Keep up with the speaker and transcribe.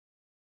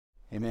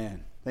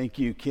Amen. Thank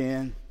you,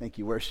 Ken. Thank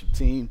you, worship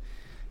team.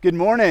 Good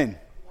morning.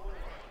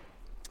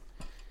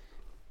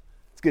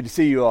 It's good to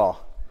see you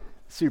all.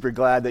 Super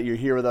glad that you're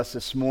here with us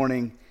this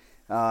morning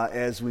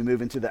as we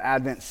move into the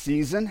Advent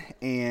season.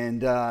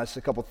 And just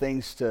a couple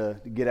things to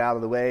get out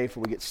of the way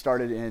before we get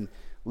started in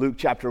Luke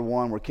chapter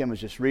 1, where Kim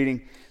was just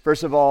reading.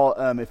 First of all,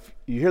 if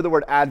you hear the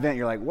word Advent,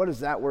 you're like, what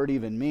does that word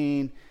even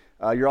mean?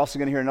 You're also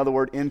going to hear another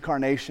word,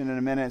 incarnation, in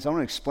a minute. So I'm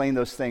going to explain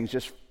those things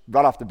just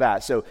right off the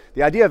bat. So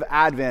the idea of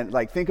Advent,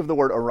 like think of the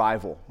word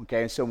arrival,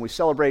 okay? So when we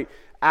celebrate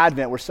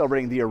Advent, we're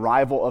celebrating the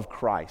arrival of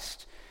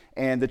Christ.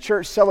 And the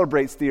church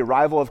celebrates the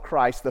arrival of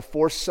Christ the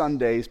 4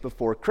 Sundays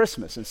before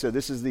Christmas. And so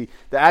this is the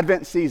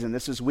Advent season.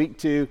 This is week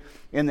 2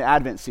 in the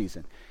Advent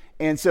season.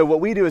 And so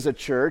what we do as a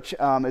church,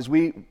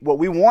 what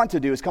we want to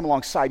do is come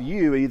alongside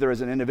you, either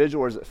as an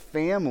individual or as a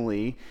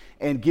family,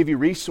 and give you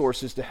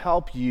resources to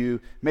help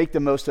you make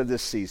the most of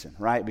this season,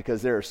 right?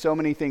 Because there are so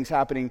many things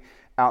happening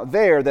out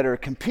there that are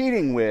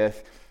competing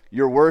with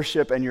your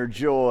worship and your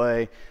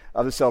joy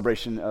of the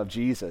celebration of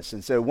Jesus.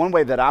 And so one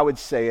way that I would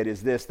say it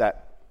is this,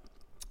 that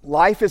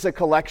life is a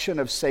collection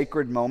of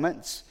sacred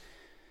moments.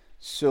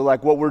 So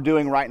like what we're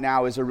doing right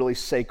now is a really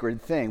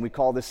sacred thing. We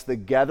call this the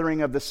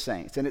gathering of the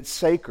saints, and it's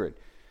sacred.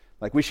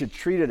 Like we should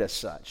treat it as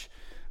such.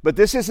 But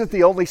this isn't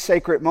the only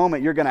sacred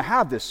moment you're going to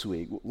have this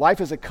week. Life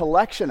is a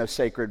collection of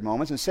sacred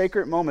moments, and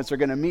sacred moments are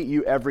going to meet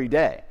you every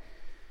day.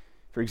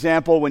 For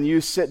example, when you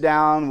sit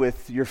down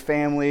with your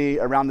family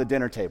around the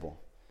dinner table,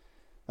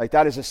 like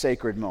that is a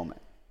sacred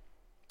moment.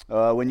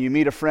 When you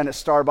meet a friend at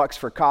Starbucks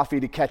for coffee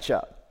to catch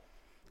up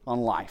on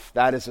life,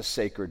 that is a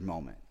sacred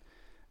moment.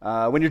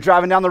 When you're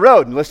driving down the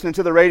road and listening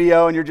to the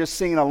radio and you're just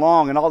singing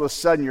along and all of a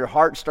sudden your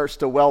heart starts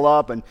to well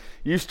up and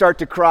you start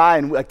to cry,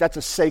 and like that's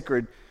a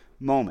sacred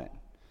moment.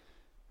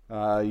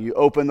 You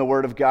open the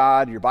Word of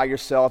God, you're by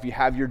yourself, you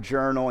have your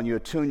journal, and you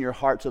attune your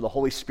heart to the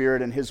Holy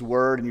Spirit and His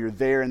Word, and you're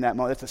there in that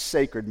moment. That's a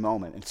sacred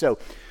moment. And so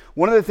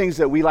one of the things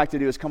that we like to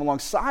do is come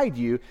alongside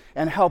you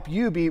and help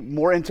you be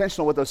more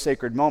intentional with those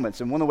sacred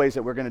moments. And one of the ways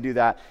that we're going to do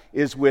that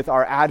is with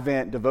our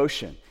Advent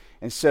devotion.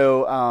 And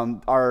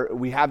so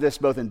we have this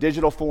both in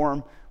digital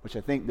form, which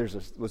I think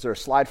was there a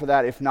slide for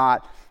that? If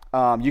not,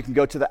 you can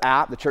go to the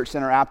app, the Church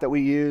Center app that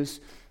we use.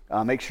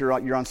 Make sure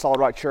you're on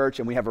Solid Rock Church,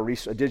 and we have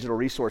a digital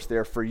resource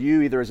there for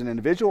you, either as an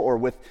individual or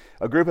with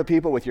a group of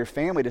people, with your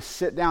family, to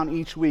sit down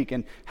each week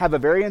and have a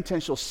very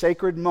intentional,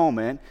 sacred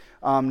moment,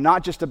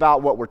 not just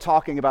about what we're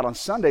talking about on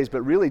Sundays,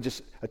 but really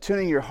just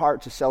attuning your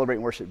heart to celebrate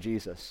and worship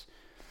Jesus.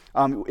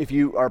 If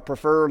you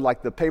prefer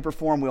like the paper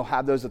form, we'll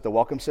have those at the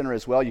Welcome Center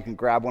as well. You can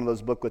grab one of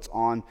those booklets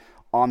on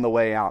the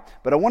way out.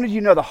 But I wanted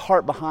you to know the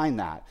heart behind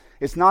that.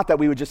 It's not that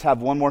we would just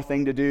have one more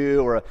thing to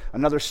do or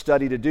another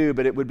study to do,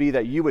 but it would be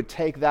that you would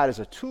take that as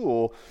a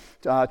tool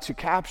to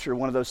capture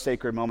one of those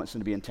sacred moments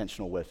and to be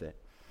intentional with it.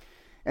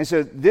 And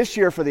so this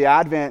year for the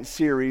Advent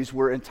series,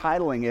 we're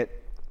entitling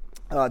it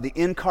The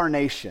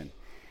Incarnation.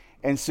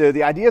 And so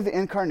the idea of the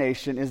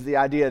Incarnation is the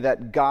idea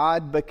that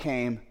God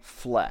became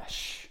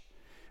flesh.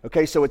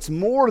 Okay, so it's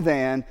more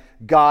than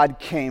God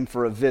came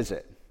for a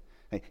visit.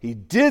 He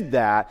did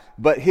that,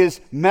 but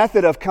his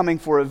method of coming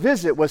for a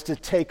visit was to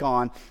take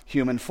on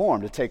human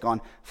form, to take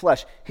on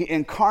flesh. He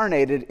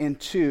incarnated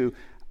into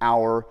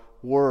our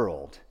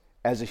world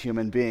as a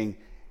human being,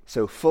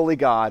 so fully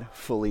God,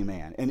 fully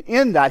man. And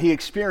in that, he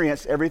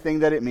experienced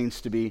everything that it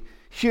means to be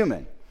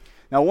human.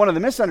 Now, one of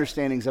the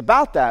misunderstandings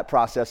about that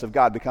process of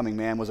God becoming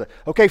man was,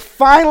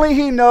 finally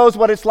he knows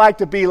what it's like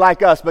to be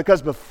like us,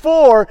 because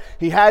before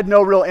he had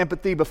no real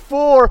empathy,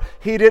 before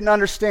he didn't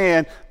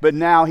understand, but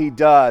now he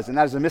does. And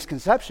that is a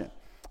misconception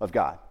of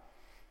God,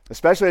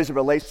 especially as it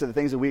relates to the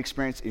things that we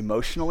experience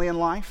emotionally in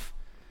life.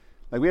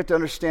 Like we have to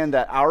understand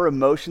that our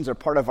emotions are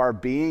part of our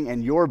being,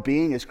 and your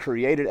being is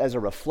created as a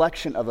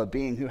reflection of a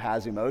being who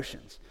has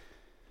emotions.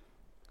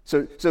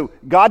 So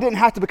God didn't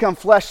have to become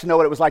flesh to know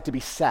what it was like to be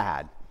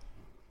sad,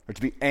 or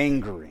to be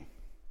angry,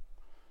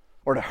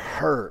 or to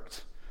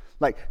hurt.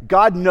 Like,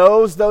 God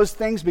knows those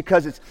things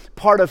because it's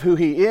part of who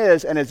he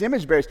is, and as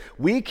image bearers,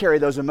 we carry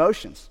those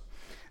emotions.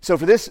 So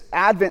for this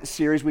Advent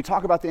series, we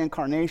talk about the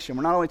Incarnation.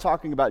 We're not only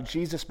talking about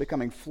Jesus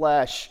becoming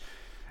flesh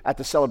at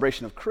the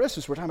celebration of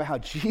Christmas, we're talking about how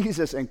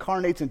Jesus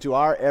incarnates into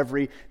our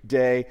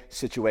everyday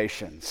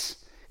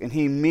situations, and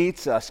he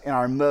meets us in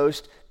our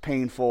most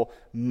painful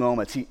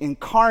moments. He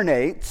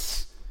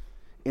incarnates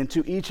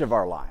into each of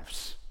our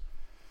lives.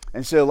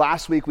 And so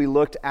last week we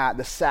looked at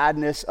the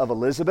sadness of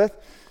Elizabeth,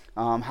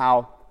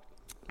 how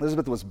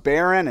Elizabeth was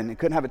barren and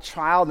couldn't have a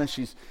child, and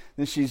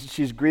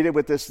she's greeted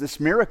with this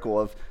miracle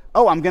of,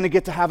 I'm going to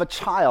get to have a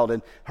child,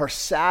 and her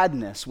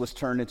sadness was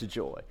turned into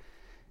joy.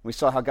 We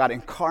saw how God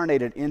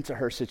incarnated into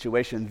her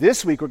situation.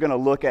 This week we're going to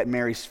look at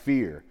Mary's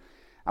fear.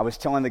 I was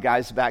telling the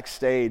guys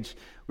backstage,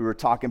 we were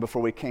talking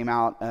before we came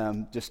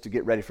out just to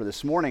get ready for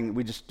this morning.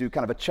 We just do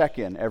kind of a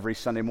check-in every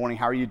Sunday morning.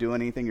 How are you doing?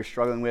 Anything you're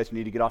struggling with? You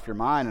need to get off your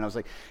mind. And I was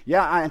like,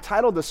 I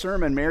entitled the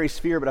sermon Mary's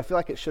Fear, but I feel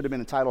like it should have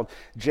been entitled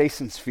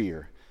Jason's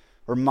Fear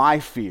or My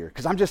Fear,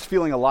 because I'm just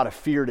feeling a lot of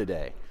fear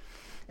today.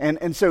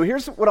 And so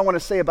here's what I want to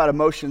say about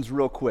emotions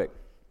real quick.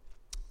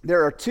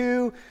 there are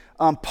two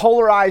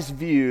polarized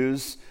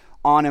views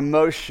on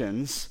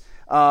emotions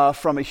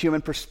from a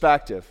human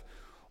perspective.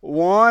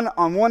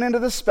 On one end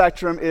of the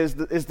spectrum is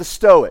the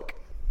Stoic,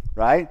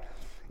 right?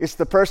 It's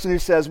the person who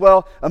says,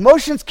 well,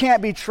 emotions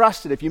can't be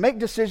trusted. If you make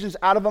decisions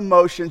out of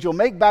emotions, you'll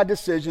make bad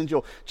decisions.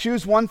 You'll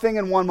choose one thing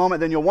in one moment,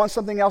 then you'll want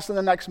something else in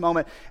the next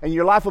moment, and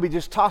your life will be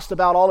just tossed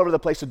about all over the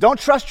place. So don't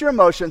trust your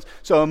emotions.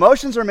 So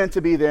emotions are meant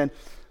to be then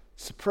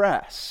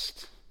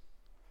suppressed.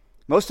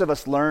 Most of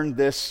us learned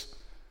this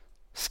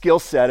skill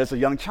set as a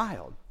young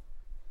child.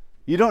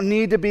 You don't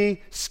need to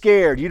be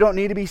scared. You don't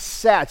need to be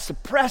sad.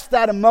 Suppress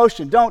that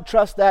emotion. Don't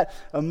trust that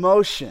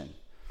emotion.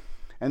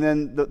 And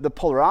then the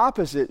polar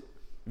opposite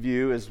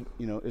view is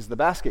the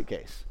basket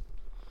case,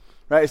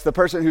 right? It's the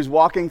person who's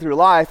walking through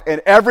life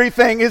and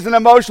everything is an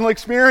emotional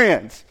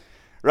experience,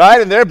 right?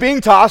 And they're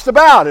being tossed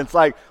about. It's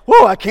like,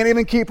 whoa, I can't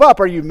even keep up.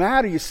 Are you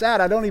mad? Are you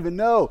sad? I don't even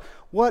know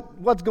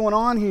what's going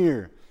on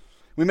here.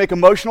 We make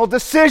emotional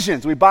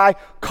decisions. We buy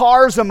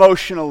cars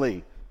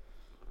emotionally.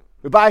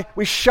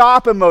 We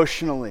shop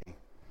emotionally.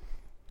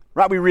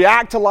 Right? We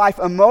react to life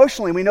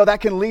emotionally. We know that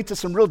can lead to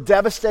some real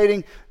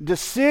devastating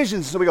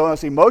decisions. So we go,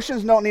 see,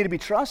 emotions don't need to be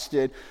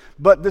trusted.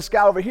 But this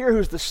guy over here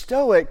who's the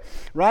Stoic,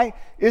 right,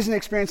 isn't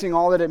experiencing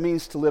all that it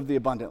means to live the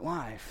abundant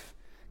life.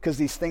 Because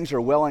these things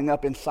are welling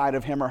up inside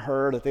of him or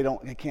her that they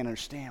can't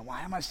understand.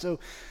 Why am I so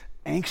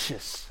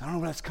anxious? I don't know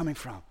where that's coming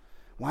from.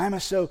 Why am I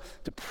so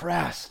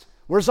depressed?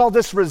 Where's all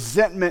this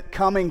resentment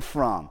coming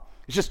from?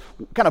 It's just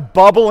kind of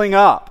bubbling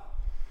up.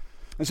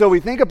 And so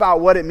we think about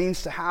what it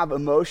means to have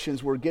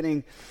emotions. We're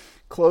getting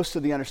close to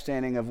the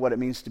understanding of what it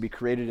means to be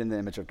created in the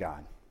image of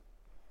God.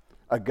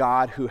 A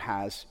God who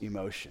has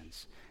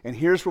emotions. And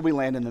here's where we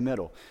land in the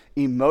middle.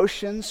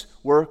 Emotions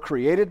were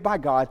created by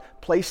God,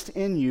 placed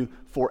in you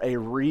for a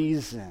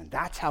reason.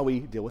 That's how we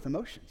deal with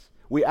emotions.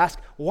 We ask,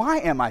 why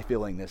am I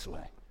feeling this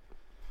way?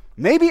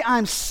 Maybe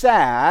I'm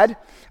sad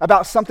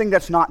about something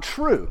that's not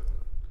true.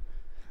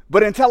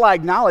 But until I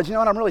acknowledge,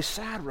 I'm really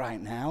sad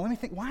right now, let me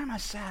think, why am I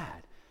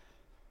sad?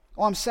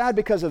 Well, I'm sad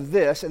because of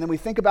this, and then we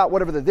think about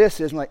whatever the this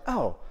is, and we're like,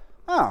 oh,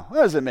 that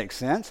doesn't make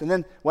sense. And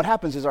then what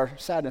happens is our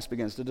sadness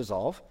begins to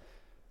dissolve.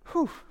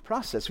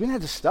 Process. We didn't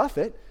have to stuff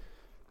it.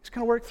 Just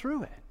kind of work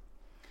through it.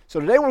 So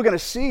today what we're going to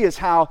see is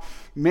how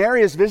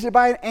Mary is visited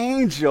by an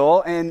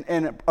angel,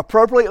 and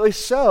appropriately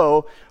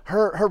so,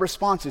 her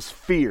response is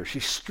fear.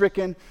 She's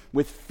stricken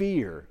with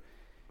fear.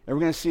 And we're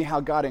going to see how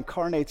God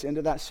incarnates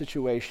into that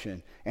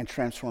situation and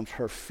transforms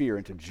her fear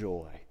into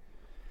joy.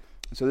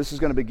 So this is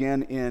going to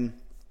begin in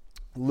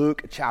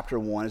Luke chapter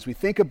 1. As we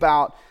think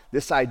about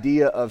this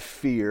idea of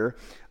fear,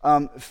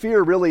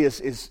 fear really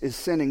is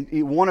sending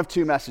one of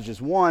two messages.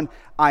 One,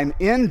 I'm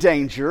in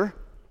danger.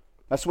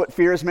 That's what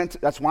fear is meant to,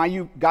 that's why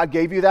God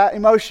gave you that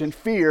emotion,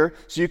 fear,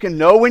 so you can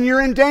know when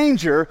you're in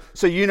danger,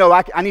 so you know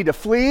I need to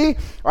flee,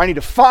 or I need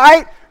to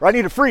fight, or I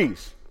need to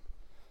freeze.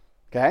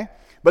 Okay?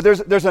 But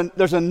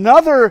there's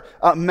another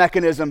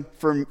mechanism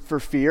for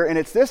fear, and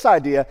it's this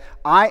idea: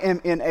 I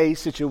am in a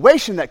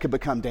situation that could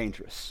become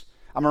dangerous.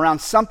 I'm around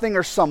something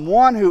or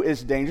someone who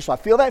is dangerous, so I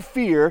feel that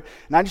fear,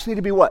 and I just need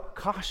to be what?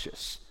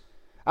 Cautious.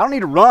 I don't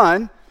need to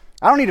run.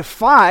 I don't need to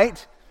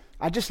fight.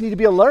 I just need to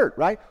be alert,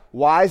 right?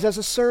 Wise as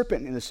a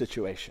serpent in the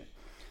situation.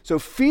 So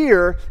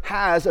fear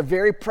has a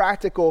very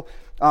practical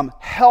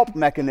help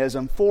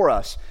mechanism for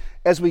us.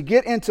 As we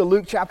get into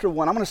Luke chapter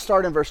 1, I'm going to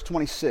start in verse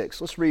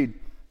 26. Let's read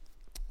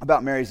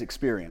about Mary's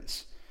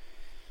experience.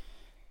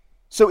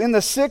 So in the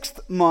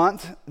 6th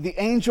month, the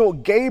angel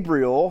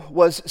Gabriel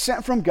was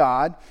sent from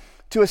God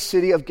to a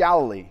city of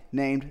Galilee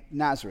named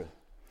Nazareth,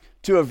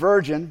 to a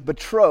virgin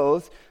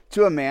betrothed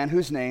to a man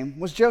whose name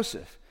was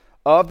Joseph,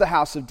 of the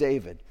house of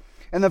David.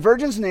 And the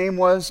virgin's name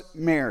was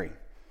Mary.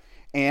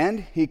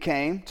 And he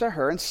came to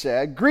her and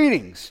said,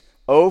 "Greetings,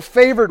 O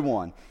favored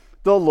one,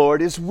 the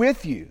Lord is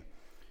with you."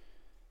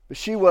 But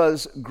she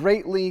was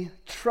greatly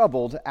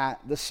troubled at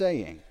the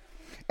saying,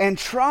 and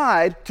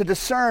tried to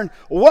discern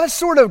what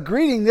sort of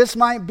greeting this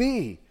might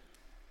be.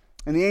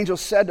 And the angel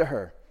said to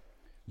her,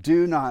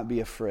 "Do not be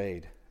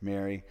afraid,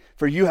 Mary,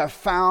 for you have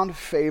found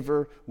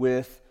favor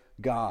with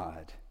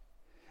God.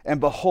 And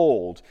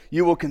behold,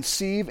 you will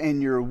conceive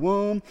in your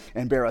womb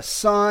and bear a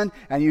son,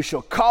 and you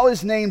shall call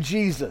his name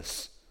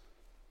Jesus.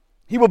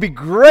 He will be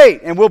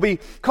great and will be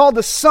called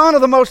the Son of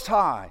the Most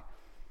High.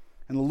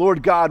 And the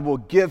Lord God will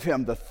give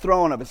him the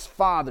throne of his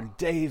father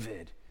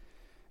David,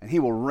 and he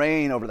will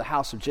reign over the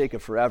house of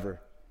Jacob forever,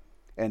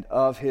 and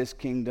of his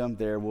kingdom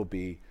there will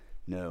be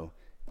no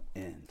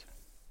end."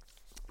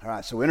 All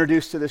right, so we're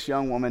introduced to this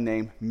young woman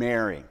named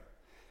Mary.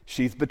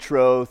 She's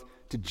betrothed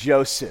to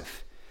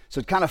Joseph. So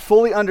to kind of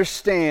fully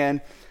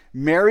understand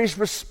Mary's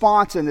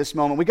response in this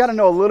moment, we got to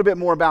know a little bit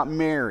more about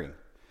Mary.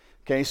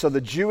 Okay, so the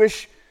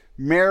Jewish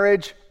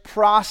marriage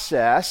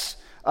process,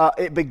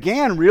 it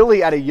began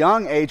really at a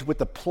young age with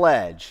the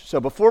pledge.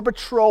 So before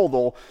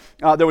betrothal,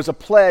 there was a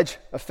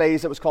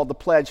phase that was called the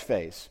pledge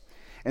phase.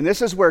 And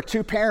this is where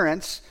two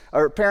parents,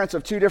 or parents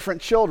of two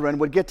different children,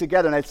 would get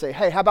together and they'd say,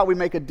 "Hey, how about we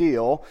make a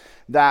deal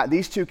that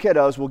these two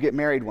kiddos will get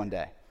married one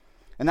day?"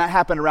 And that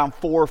happened around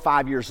 4 or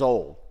 5 years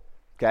old.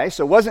 Okay,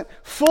 so it wasn't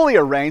fully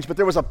arranged, but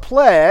there was a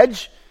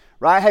pledge,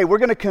 right? Hey, we're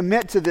going to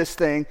commit to this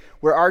thing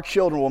where our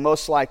children will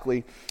most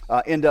likely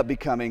end up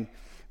becoming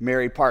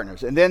married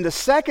partners. And then the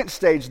second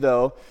stage,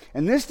 though,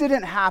 and this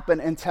didn't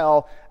happen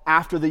until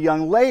after the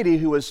young lady,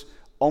 who was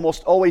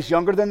almost always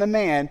younger than the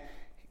man,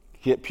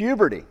 hit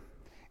puberty.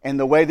 And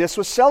the way this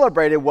was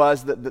celebrated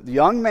was that the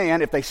young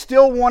man, if they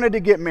still wanted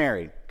to get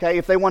married, okay,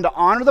 if they wanted to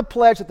honor the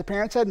pledge that the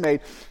parents had made,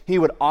 he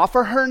would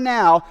offer her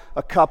now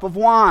a cup of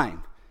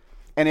wine.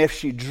 And if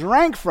she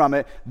drank from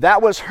it,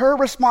 that was her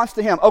response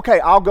to him. Okay,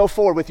 I'll go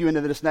forward with you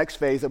into this next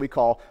phase that we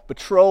call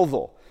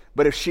betrothal.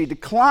 But if she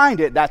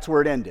declined it, that's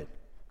where it ended.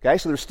 Okay,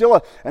 so there's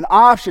still an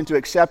option to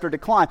accept or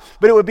decline.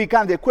 But it would be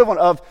kind of the equivalent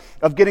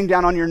of getting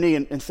down on your knee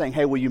and saying,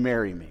 hey, will you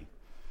marry me?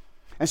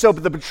 And so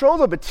the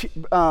betrothal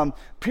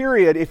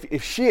period,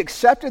 if she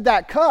accepted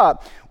that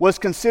cup, was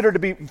considered to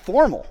be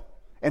formal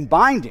and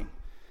binding.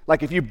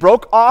 Like if you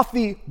broke off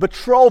the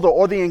betrothal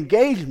or the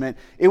engagement,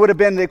 it would have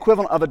been the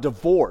equivalent of a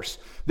divorce.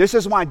 This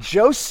is why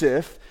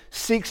Joseph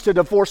seeks to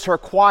divorce her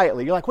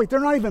quietly. You're like, wait, they're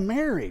not even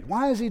married.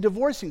 Why is he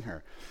divorcing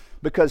her?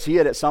 Because he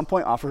had at some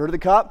point offered her the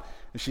cup,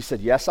 and she said,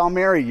 yes, I'll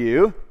marry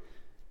you.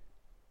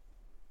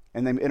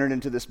 And they entered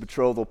into this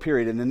betrothal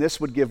period, and then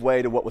this would give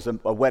way to what was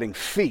a wedding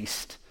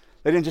feast.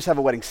 They didn't just have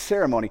a wedding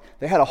ceremony.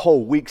 They had a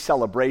whole week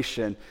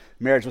celebration.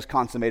 Marriage was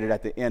consummated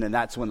at the end, and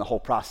that's when the whole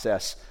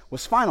process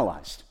was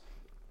finalized.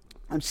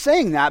 I'm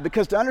saying that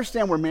because to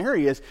understand where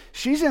Mary is,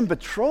 she's in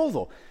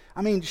betrothal.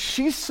 I mean,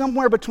 she's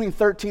somewhere between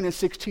 13 and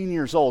 16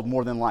 years old,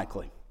 more than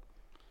likely.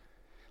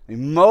 I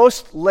mean,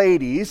 most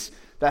ladies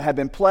that have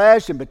been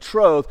pledged and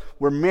betrothed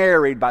were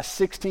married by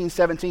 16,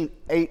 17,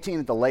 18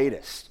 at the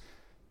latest.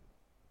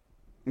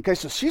 Okay,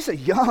 so she's a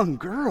young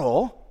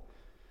girl,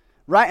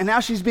 right? And now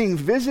she's being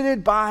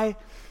visited by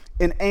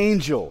an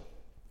angel.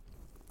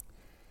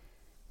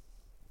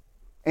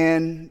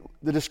 And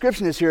the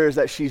description is here is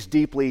that she's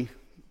deeply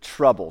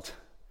troubled.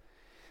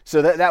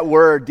 So that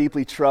word,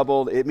 deeply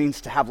troubled, it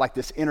means to have like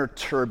this inner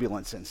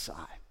turbulence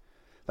inside.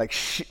 Like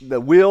the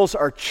wheels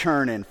are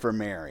churning for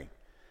Mary.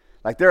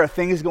 Like there are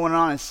things going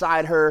on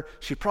inside her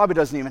she probably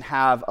doesn't even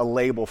have a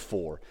label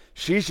for.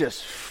 She's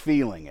just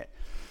feeling it.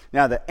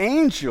 Now the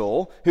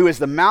angel, who is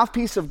the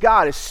mouthpiece of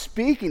God, is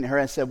speaking to her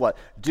and said what?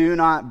 Do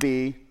not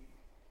be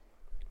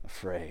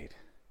afraid.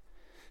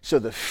 So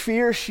the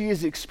fear she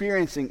is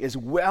experiencing is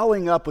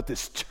welling up with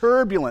this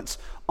turbulence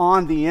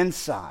on the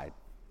inside.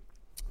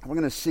 We're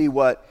going to see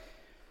what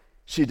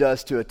she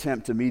does to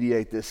attempt to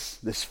mediate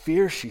this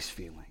fear she's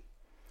feeling.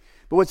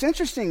 But what's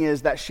interesting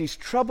is that she's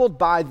troubled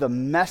by the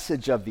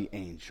message of the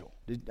angel.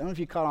 I don't know if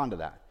you caught on to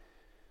that.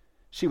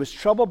 She was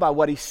troubled by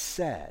what he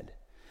said.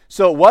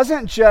 So it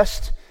wasn't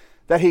just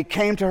that he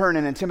came to her in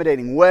an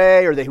intimidating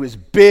way, or that he was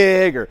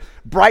big or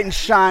bright and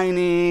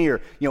shiny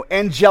or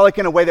angelic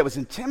in a way that was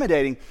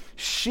intimidating.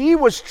 She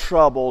was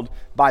troubled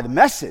by the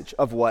message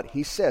of what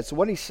he said. So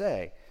what did he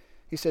say?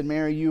 He said,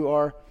 Mary, you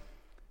are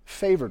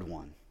favored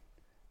one,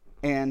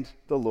 and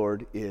the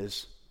Lord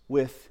is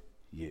with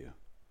you.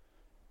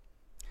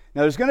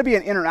 Now, there's going to be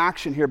an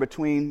interaction here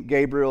between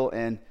Gabriel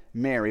and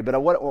Mary,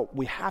 but what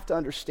we have to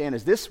understand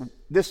is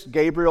this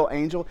Gabriel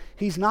angel,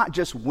 he's not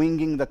just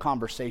winging the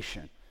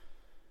conversation.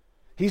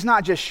 He's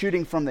not just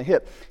shooting from the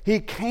hip. He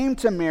came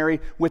to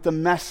Mary with a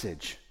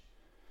message.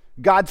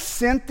 God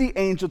sent the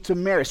angel to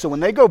Mary. So when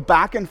they go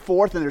back and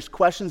forth and there's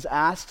questions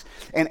asked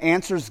and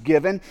answers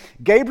given,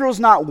 Gabriel's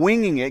not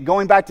winging it,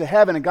 going back to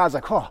heaven, and God's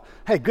like, oh,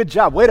 hey, good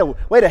job, way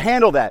to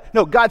handle that.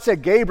 No, God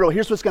said, Gabriel,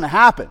 here's what's going to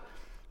happen.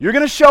 You're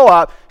going to show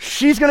up,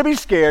 she's going to be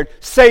scared,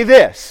 say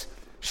this.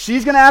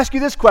 She's going to ask you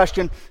this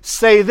question,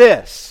 say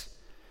this.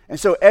 And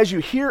so as you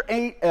hear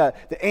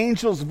the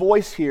angel's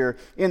voice here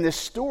in this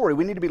story,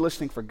 we need to be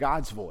listening for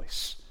God's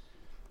voice,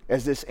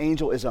 as this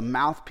angel is a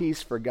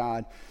mouthpiece for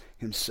God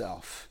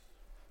himself.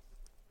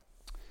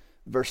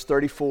 Verse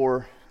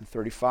 34 and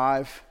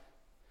 35,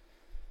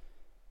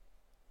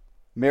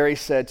 Mary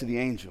said to the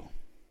angel,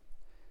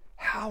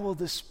 how will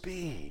this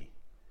be,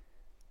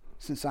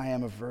 since I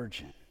am a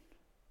virgin?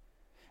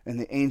 And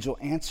the angel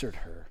answered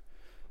her,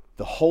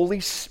 the Holy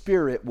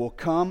Spirit will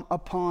come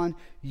upon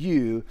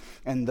you,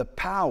 and the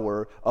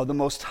power of the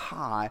Most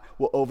High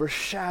will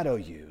overshadow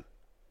you.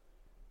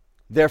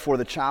 Therefore,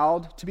 the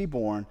child to be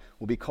born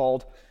will be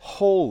called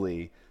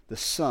Holy, the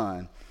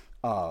Son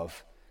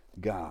of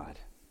God.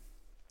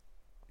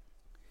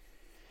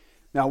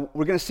 Now,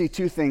 we're going to see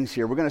two things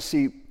here. We're going to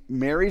see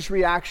Mary's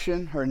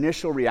reaction, her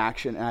initial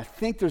reaction, and I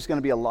think there's going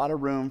to be a lot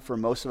of room for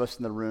most of us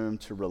in the room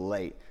to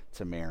relate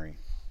to Mary.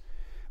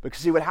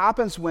 Because see, what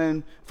happens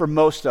for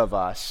most of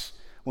us,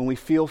 when we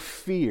feel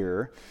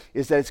fear,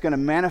 is that it's going to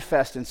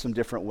manifest in some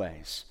different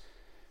ways.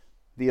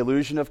 The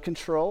illusion of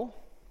control,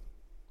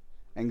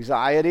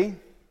 anxiety,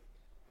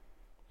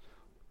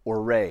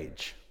 or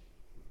rage.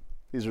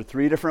 These are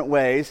three different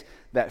ways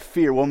that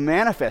fear will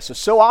manifest.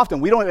 So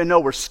often we don't even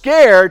know we're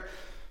scared,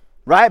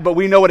 right? But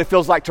we know what it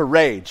feels like to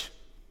rage.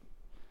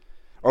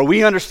 Or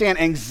we understand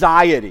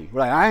anxiety. We're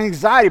like, I have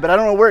anxiety, but I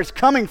don't know where it's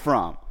coming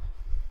from.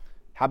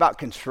 How about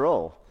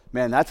control?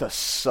 Man, that's a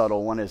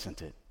subtle one,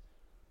 isn't it?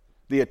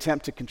 The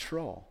attempt to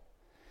control.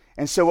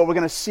 And so what we're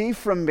going to see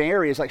from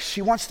Mary is like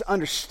she wants to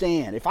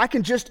understand. If I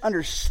can just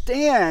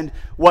understand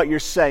what you're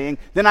saying,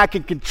 then I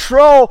can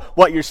control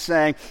what you're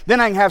saying. Then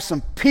I can have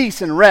some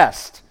peace and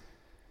rest.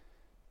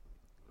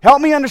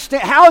 Help me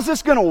understand. How is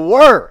this going to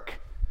work?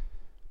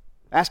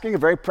 Asking a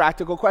very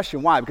practical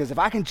question. Why? Because if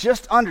I can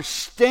just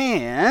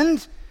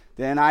understand,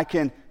 then I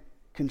can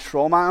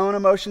control my own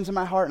emotions in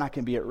my heart and I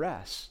can be at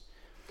rest.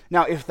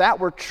 Now, if that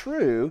were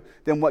true,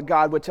 then what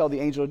God would tell the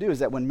angel to do is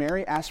that when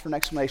Mary asks for an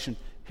explanation,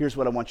 here's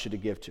what I want you to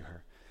give to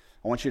her.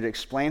 I want you to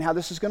explain how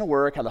this is going to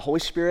work, how the Holy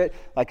Spirit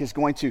is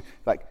going to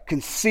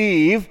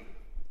conceive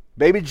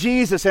baby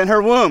Jesus in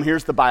her womb.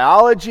 Here's the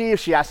biology. If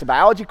she asks a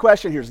biology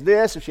question, here's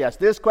this. If she asks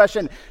this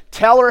question,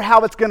 tell her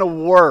how it's going to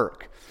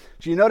work.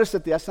 Do you notice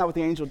that that's not what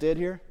the angel did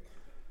here?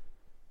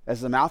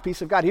 As the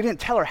mouthpiece of God, he didn't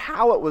tell her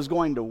how it was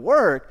going to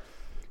work.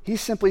 He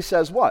simply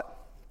says what?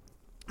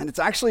 And it's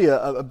actually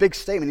a big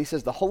statement. He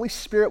says, the Holy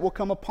Spirit will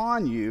come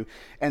upon you,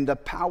 and the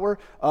power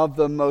of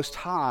the Most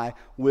High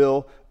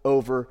will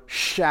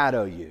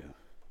overshadow you.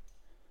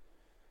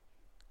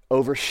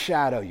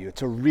 Overshadow you.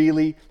 It's a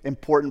really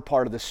important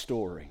part of the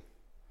story.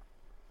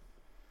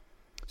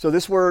 So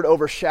this word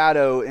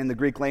overshadow in the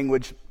Greek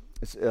language,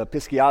 it's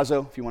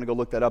piskiazo, if you want to go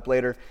look that up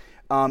later.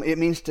 It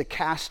means to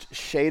cast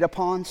shade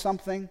upon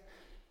something.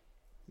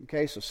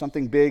 Okay, so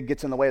something big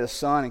gets in the way of the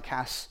sun and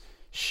casts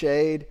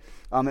shade.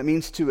 It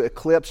means to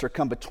eclipse or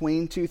come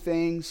between two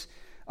things,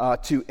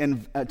 to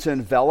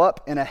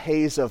envelop in a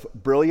haze of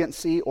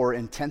brilliancy or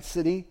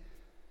intensity.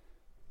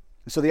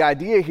 So the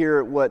idea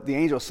here, what the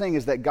angel is saying,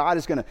 is that God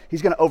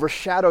he's going to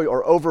overshadow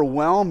or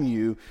overwhelm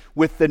you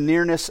with the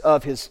nearness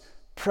of his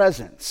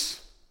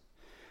presence.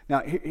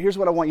 Now, here's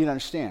what I want you to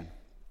understand.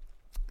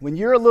 When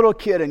you're a little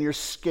kid and you're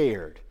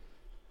scared,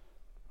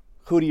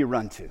 who do you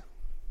run to?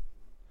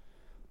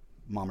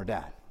 Mom or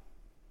dad.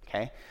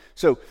 Okay?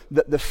 So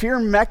the fear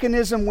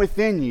mechanism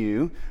within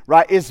you,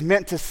 right, is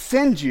meant to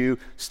send you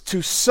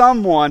to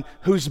someone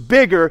who's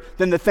bigger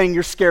than the thing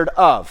you're scared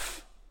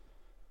of.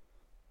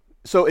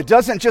 So it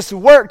doesn't just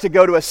work to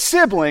go to a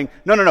sibling.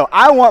 No.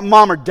 I want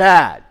mom or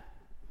dad.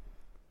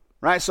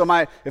 Right? So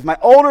if my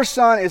older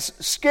son is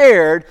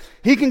scared,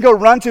 he can go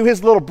run to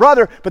his little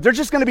brother, but they're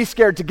just going to be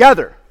scared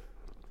together.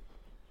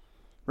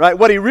 Right?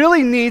 What he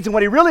really needs and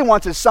what he really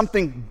wants is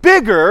something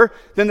bigger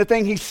than the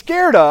thing he's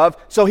scared of,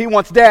 so he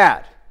wants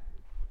dad.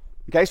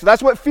 Okay, so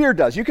that's what fear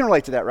does. You can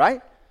relate to that,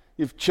 right?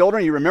 You have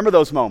children, you remember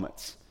those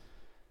moments.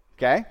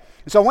 Okay?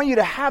 And so I want you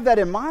to have that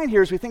in mind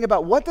here as we think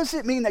about what does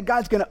it mean that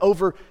God's going to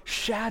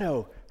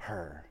overshadow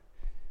her.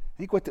 I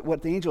think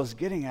what the angel is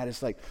getting at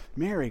is like,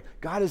 Mary,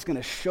 God is going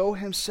to show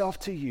himself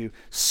to you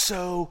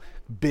so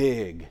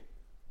big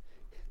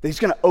that he's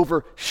going to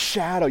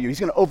overshadow you. He's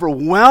going to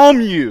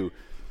overwhelm you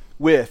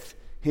with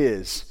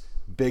his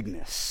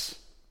bigness.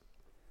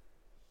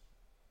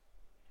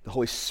 The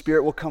Holy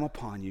Spirit will come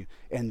upon you,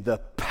 and the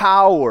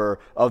power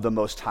of the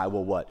Most High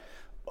will what?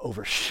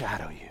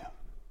 Overshadow you.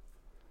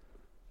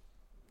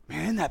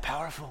 Man, isn't that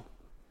powerful?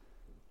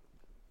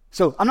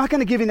 So I'm not going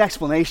to give you an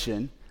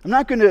explanation. I'm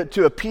not going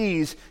to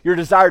appease your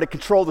desire to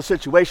control the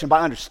situation by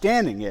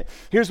understanding it.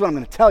 Here's what I'm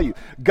going to tell you.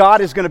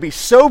 God is going to be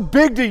so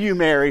big to you,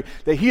 Mary,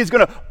 that he is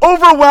going to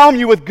overwhelm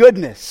you with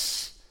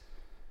goodness.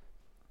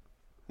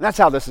 And that's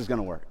how this is going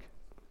to work.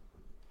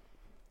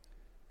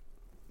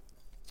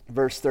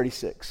 Verse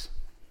 36.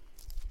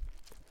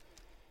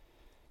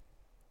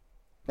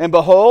 And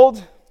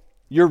behold,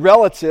 your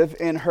relative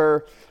in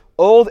her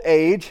old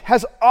age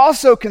has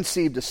also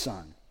conceived a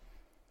son.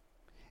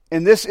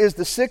 And this is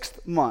the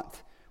 6th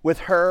month with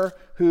her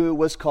who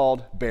was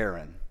called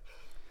barren.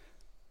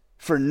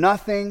 For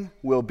nothing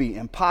will be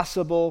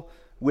impossible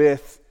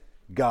with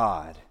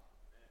God.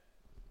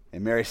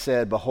 And Mary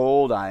said,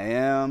 behold, I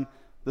am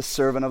the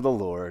servant of the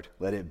Lord.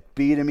 Let it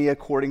be to me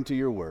according to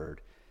your word.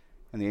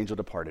 And the angel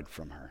departed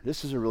from her.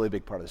 This is a really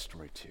big part of the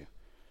story too.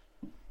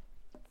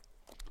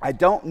 We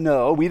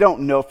don't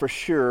know for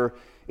sure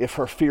if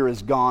her fear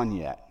is gone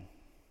yet.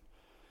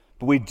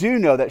 But we do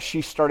know that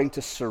she's starting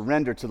to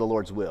surrender to the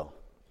Lord's will.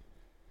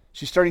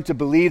 She's starting to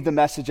believe the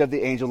message of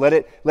the angel. Let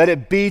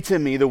it be to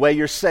me the way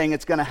you're saying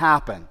it's going to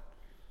happen.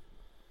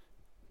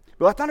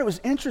 But I thought it was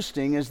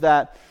interesting is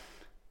that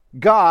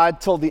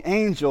God told the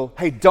angel,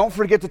 hey, don't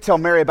forget to tell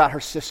Mary about her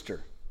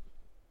sister.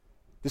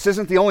 This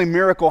isn't the only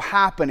miracle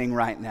happening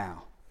right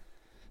now.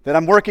 That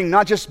I'm working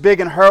not just big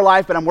in her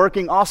life, but I'm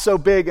working also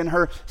big in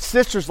her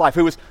sister's life,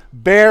 who was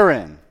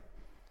barren.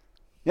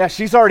 Yeah,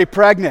 she's already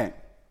pregnant.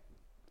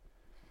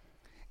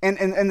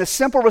 And the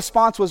simple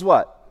response was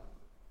what?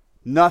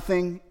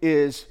 Nothing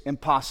is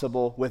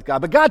impossible with God.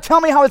 But God,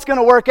 tell me how it's going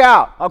to work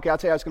out. Okay, I'll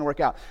tell you how it's going to work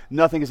out.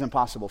 Nothing is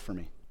impossible for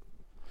me.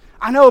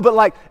 I know,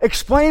 but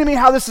explain to me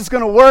how this is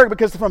going to work,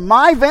 because from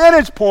my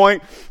vantage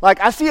point,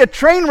 I see a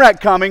train wreck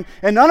coming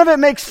and none of it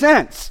makes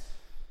sense.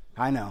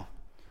 I know.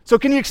 So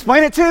can you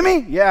explain it to me?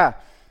 Yeah.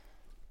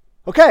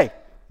 Okay.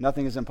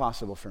 Nothing is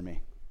impossible for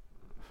me.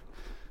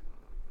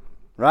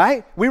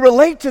 Right? We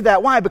relate to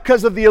that. Why?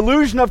 Because of the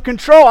illusion of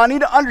control. I need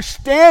to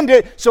understand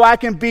it so I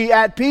can be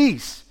at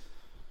peace.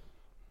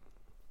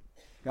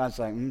 God's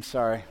like,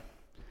 sorry.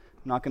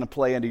 I'm not going to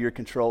play into your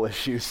control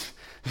issues.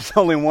 There's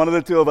only one of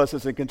the two of us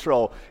that's in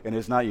control, and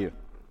it's not you.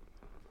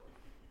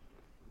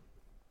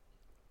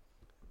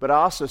 But I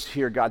also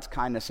hear God's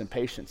kindness and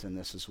patience in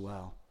this as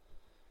well.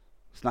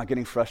 It's not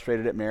getting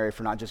frustrated at Mary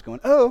for not just going,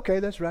 oh, okay,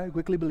 that's right,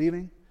 quickly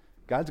believing.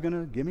 God's going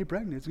to get me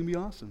pregnant. It's going to be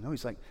awesome. No,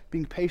 he's like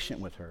being patient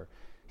with her.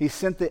 He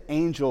sent the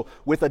angel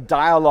with a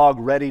dialogue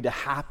ready to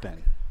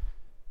happen.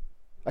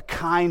 A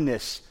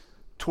kindness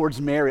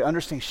towards Mary.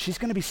 Understanding she's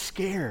going to be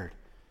scared.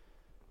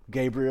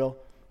 Gabriel,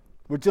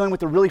 we're dealing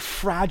with a really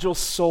fragile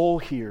soul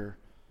here.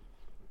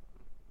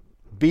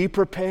 Be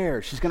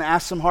prepared. She's going to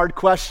ask some hard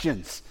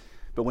questions.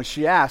 But when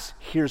she asks,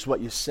 here's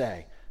what you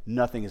say.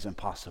 Nothing is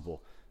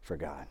impossible for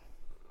God.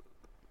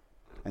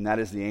 And that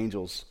is the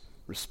angel's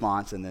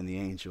response, and then the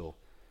angel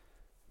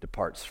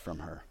departs from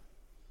her.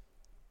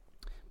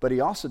 But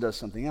he also does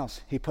something else.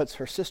 He puts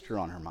her sister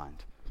on her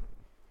mind.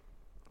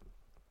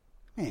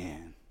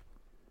 Man,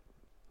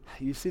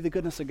 you see the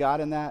goodness of God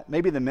in that?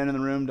 Maybe the men in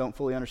the room don't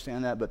fully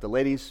understand that, but the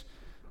ladies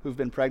who've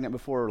been pregnant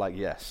before are like,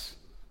 yes.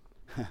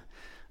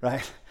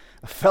 Right?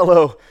 A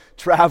fellow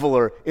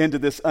traveler into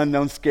this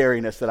unknown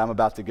scariness that I'm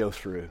about to go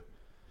through.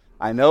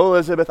 I know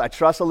Elizabeth. I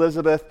trust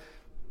Elizabeth.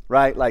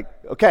 Right? Like,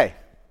 okay.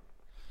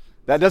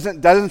 That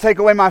doesn't take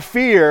away my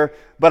fear,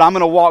 but I'm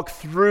going to walk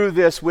through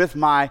this with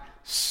my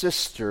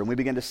sister. And we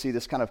begin to see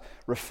this kind of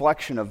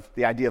reflection of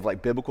the idea of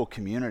like biblical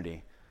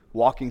community,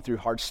 walking through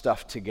hard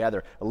stuff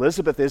together.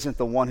 Elizabeth isn't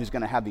the one who's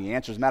going to have the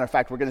answers. As a matter of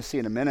fact, we're going to see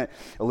in a minute,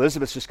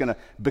 Elizabeth's just going to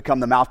become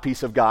the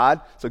mouthpiece of God.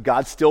 So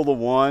God's still the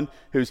one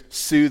who's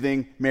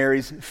soothing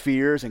Mary's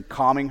fears and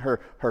calming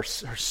her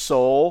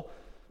soul.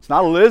 It's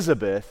not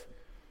Elizabeth.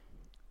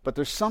 But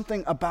there's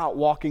something about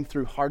walking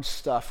through hard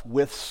stuff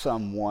with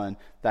someone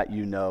that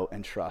you know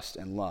and trust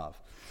and love.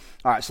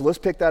 All right, so let's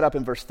pick that up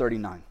in verse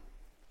 39.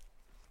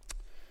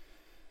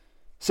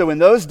 So in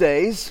those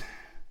days,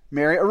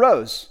 Mary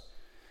arose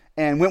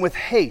and went with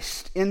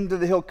haste into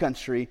the hill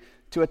country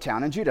to a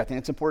town in Judah. I think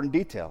it's an important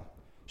detail.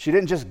 She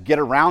didn't just get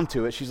around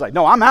to it. She's like,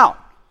 no, I'm out.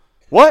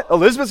 What?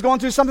 Elizabeth's going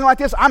through something like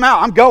this? I'm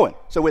out. I'm going.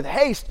 So with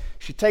haste,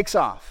 she takes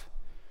off.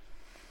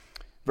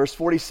 Verse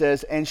 40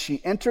 says, and she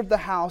entered the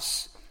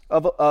house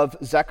of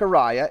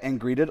Zechariah and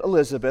greeted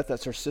Elizabeth,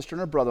 that's her sister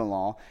and her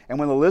brother-in-law. And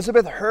when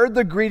Elizabeth heard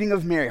the greeting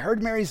of Mary,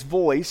 heard Mary's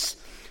voice,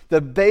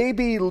 the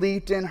baby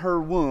leaped in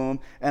her womb,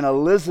 and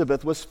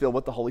Elizabeth was filled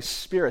with the Holy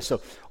Spirit. So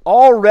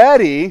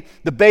already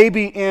the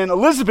baby in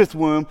Elizabeth's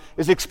womb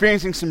is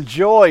experiencing some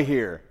joy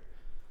here.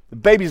 The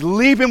baby's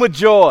leaping with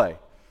joy.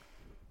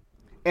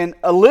 And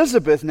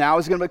Elizabeth now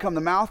is going to become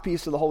the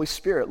mouthpiece of the Holy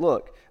Spirit.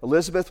 Look,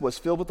 Elizabeth was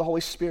filled with the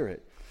Holy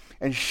Spirit.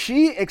 And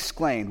she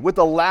exclaimed with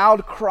a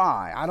loud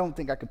cry. I don't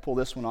think I could pull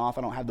this one off.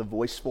 I don't have the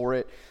voice for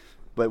it.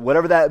 But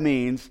whatever that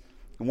means,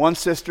 one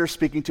sister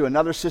speaking to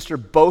another sister,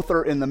 both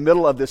are in the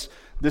middle of this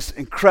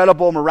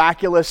incredible,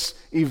 miraculous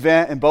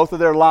event in both of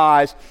their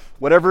lives.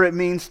 Whatever it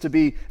means to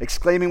be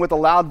exclaiming with a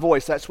loud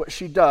voice, that's what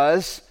she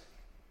does.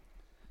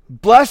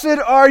 Blessed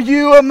are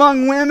you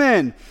among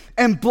women,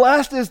 and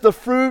blessed is the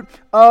fruit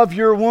of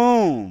your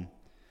womb.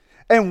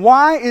 And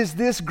why is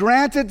this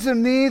granted to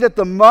me that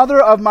the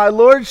mother of my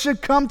Lord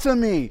should come to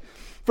me?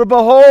 For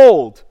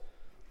behold,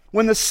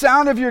 when the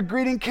sound of your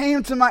greeting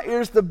came to my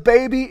ears, the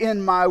baby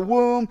in my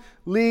womb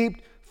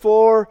leaped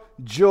for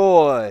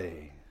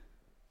joy.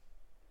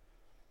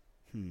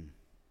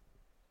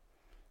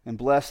 And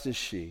blessed is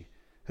she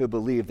who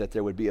believed that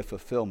there would be a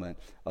fulfillment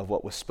of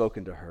what was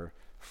spoken to her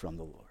from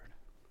the Lord.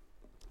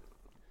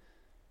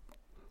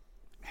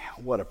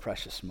 Man, what a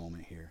precious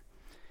moment here.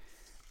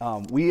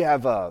 We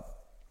have a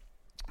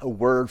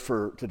word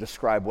to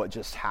describe what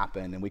just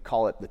happened, and we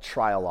call it the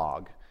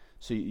trialogue.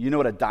 So you know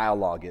what a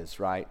dialogue is,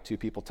 right? Two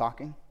people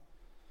talking.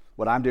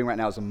 What I'm doing right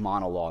now is a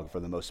monologue for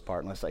the most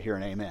part, unless I hear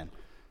an amen,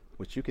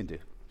 which you can do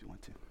if you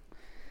want to.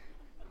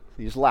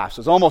 You just laugh.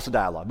 So it's almost a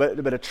dialogue.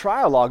 But a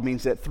trialogue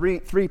means that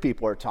three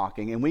people are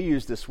talking, and we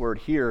use this word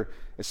here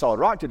at Solid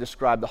Rock to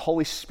describe the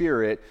Holy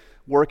Spirit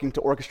working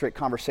to orchestrate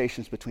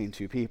conversations between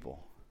two people.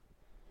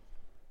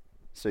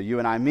 So you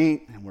and I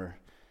meet, and we're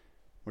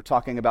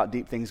talking about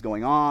deep things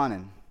going on,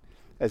 and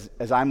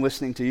as I'm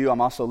listening to you, I'm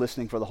also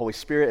listening for the Holy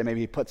Spirit, and maybe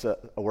he puts a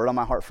word on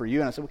my heart for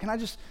you, and I said, well, can I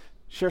just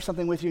share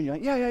something with you? And you're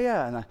like,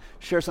 yeah. And I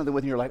share something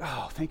with you, and you're like,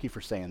 oh, thank you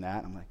for saying that.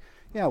 And I'm like,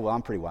 yeah, well,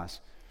 I'm pretty wise.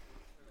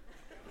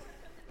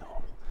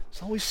 No, it's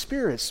the Holy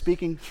Spirit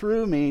speaking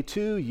through me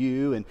to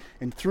you,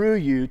 and through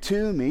you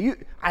to me.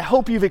 I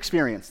hope you've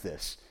experienced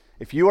this.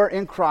 If you are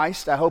in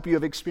Christ, I hope you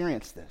have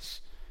experienced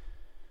this.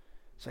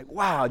 It's like,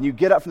 wow, and you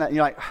get up from that, and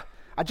you're like,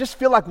 I just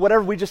feel like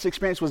whatever we just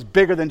experienced was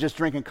bigger than just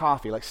drinking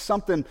coffee, like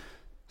something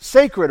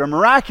sacred or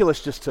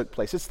miraculous just took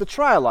place. It's the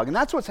trialogue, and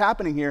that's what's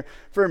happening here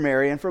for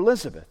Mary and for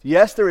Elizabeth.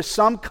 Yes, there is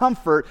some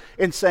comfort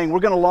in saying we're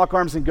going to lock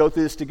arms and go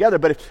through this together,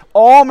 but if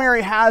all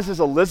Mary has is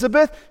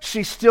Elizabeth,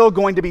 she's still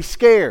going to be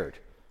scared.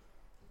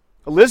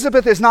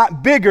 Elizabeth is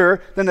not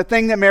bigger than the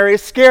thing that Mary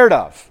is scared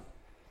of,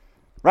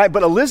 right?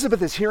 But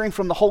Elizabeth is hearing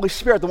from the Holy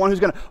Spirit, the one who's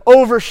going to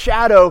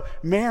overshadow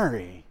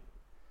Mary.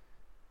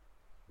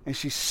 And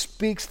she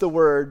speaks the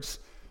words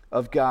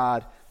of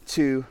God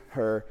to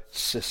her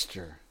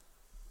sister.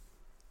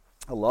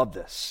 I love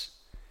this.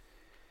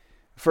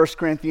 1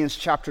 Corinthians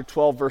chapter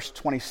 12, verse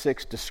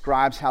 26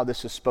 describes how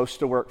this is supposed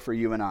to work for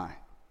you and I.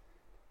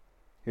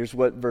 Here's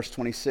what verse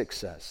 26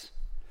 says.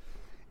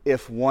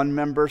 If one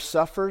member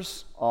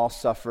suffers, all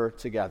suffer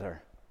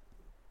together.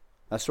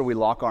 That's where we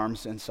lock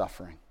arms in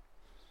suffering.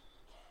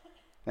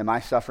 And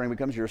my suffering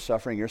becomes your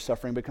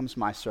suffering becomes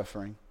my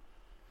suffering.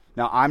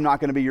 Now, I'm not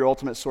going to be your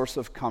ultimate source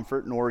of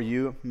comfort, nor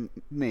you,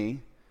 me.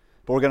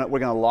 But we're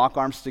going to lock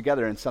arms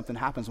together, and something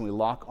happens when we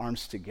lock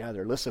arms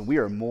together. Listen, we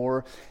are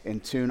more in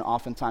tune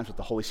oftentimes with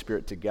the Holy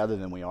Spirit together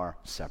than we are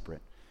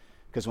separate.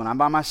 Because when I'm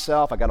by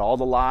myself, I got all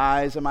the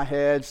lies in my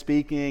head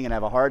speaking, and I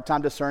have a hard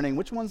time discerning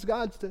what's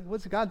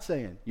God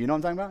saying. You know what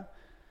I'm talking about?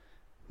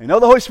 I know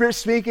the Holy Spirit's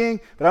speaking,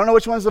 but I don't know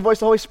which one's the voice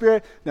of the Holy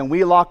Spirit. Then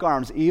we lock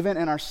arms. Even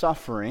in our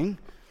suffering,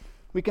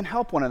 we can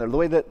help one another. The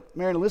way that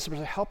Mary and Elizabeth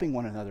are helping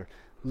one another.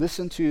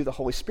 Listen to the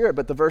Holy Spirit.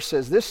 But the verse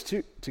says this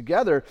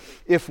together,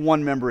 if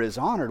one member is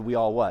honored, we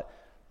all what?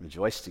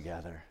 Rejoice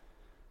together.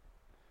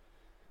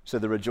 So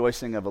the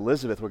rejoicing of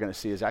Elizabeth, we're going to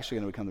see, is actually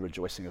going to become the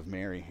rejoicing of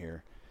Mary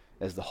here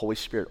as the Holy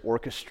Spirit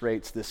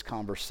orchestrates this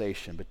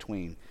conversation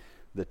between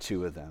the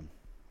two of them.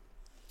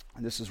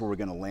 And this is where we're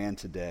going to land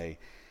today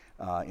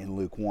in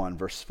Luke 1,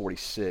 verse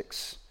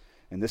 46.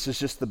 And this is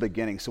just the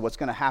beginning. So what's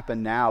going to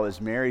happen now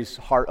is Mary's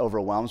heart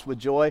overwhelms with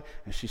joy,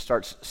 and she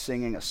starts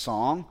singing a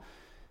song.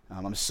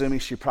 I'm assuming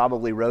she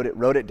probably wrote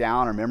it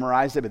down or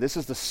memorized it, but this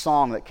is the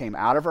song that came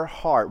out of her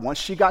heart. Once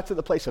she got to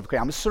the place of, okay,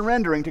 I'm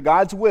surrendering to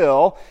God's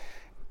will,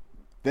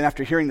 then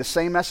after hearing the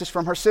same message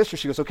from her sister,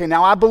 she goes, okay,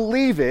 now I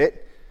believe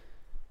it,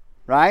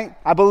 right?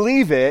 I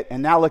believe it,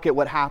 and now look at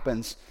what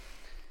happens.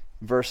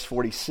 Verse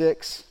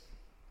 46,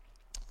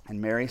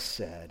 and Mary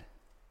said,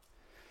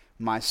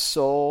 my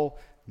soul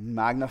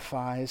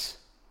magnifies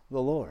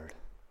the Lord,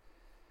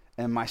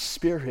 and my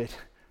spirit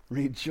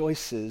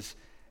rejoices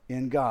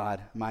in God,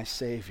 my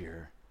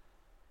Savior.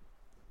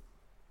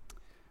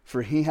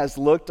 For he has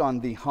looked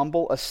on the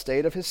humble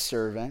estate of his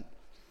servant.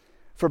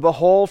 For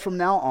behold, from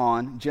now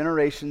on,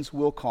 generations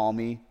will call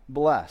me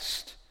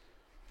blessed.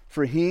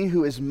 For he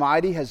who is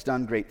mighty has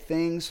done great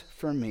things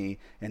for me,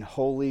 and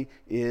holy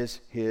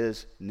is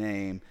his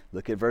name.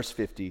 Look at verse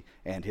 50.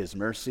 And his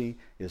mercy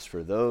is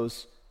for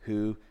those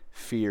who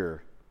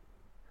fear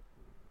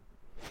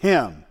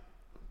him.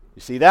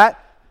 You see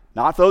that?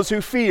 Not those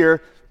who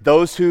fear,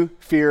 those who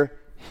fear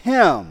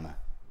him,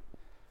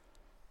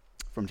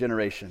 from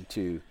generation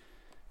to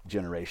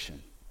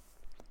generation.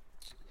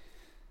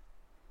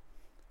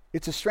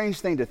 It's a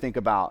strange thing to think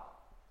about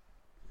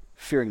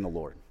fearing the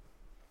Lord.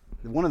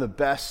 One of the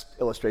best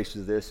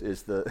illustrations of this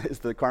is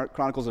the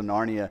Chronicles of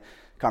Narnia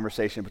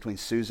conversation between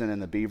Susan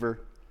and the beaver.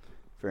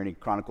 For any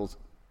Chronicles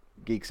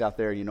geeks out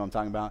there, you know what I'm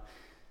talking about.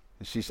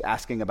 And she's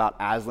asking about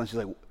Aslan. She's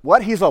like,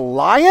 what, he's a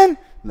lion?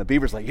 And the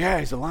beaver's like, yeah,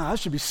 he's a lion. I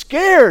should be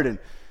scared. And,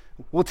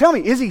 well, tell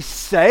me, is he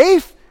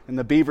safe? And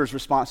the beaver's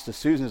response to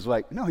Susan is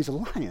like, no, he's a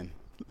lion.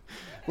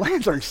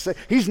 Lions aren't safe.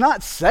 He's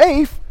not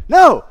safe.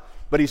 No.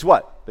 But he's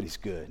what? But he's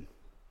good.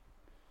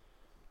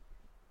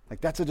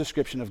 Like, that's a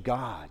description of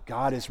God.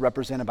 God is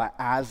represented by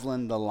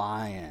Aslan the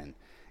lion.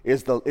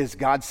 Is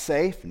God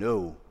safe?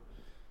 No.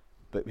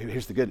 But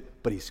here's the good.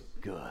 But he's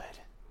good.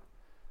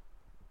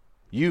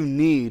 You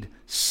need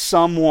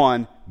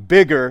someone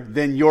bigger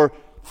than your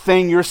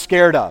thing you're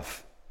scared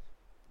of.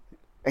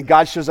 And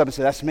God shows up and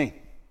says, that's me.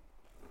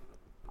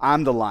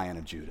 I'm the Lion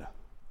of Judah.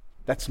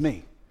 That's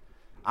me.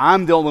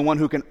 I'm the only one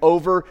who can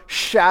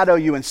overshadow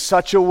you in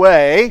such a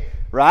way,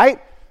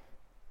 right,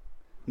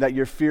 that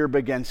your fear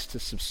begins to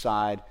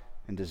subside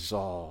and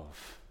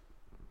dissolve.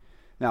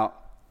 Now,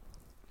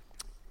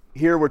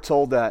 here we're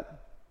told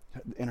that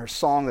in her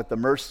song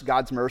that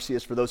God's mercy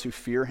is for those who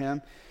fear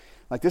him.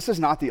 Like, this is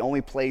not the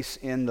only place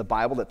in the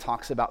Bible that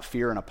talks about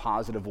fear in a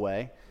positive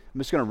way. I'm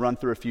just going to run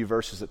through a few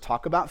verses that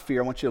talk about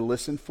fear. I want you to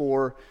listen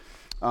for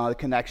the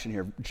connection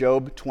here.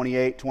 Job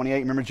 28:28.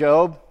 Remember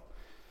Job?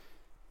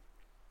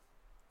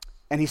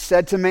 And he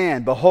said to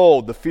man,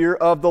 behold, the fear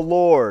of the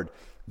Lord,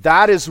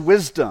 that is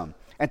wisdom,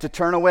 and to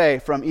turn away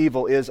from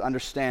evil is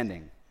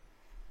understanding.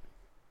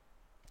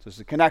 So there's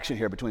a connection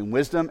here between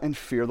wisdom and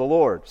fear of the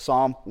Lord.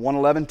 Psalm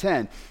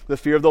 111:10. The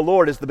fear of the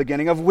Lord is the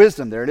beginning of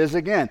wisdom. There it is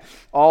again.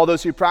 All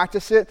those who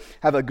practice it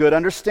have a good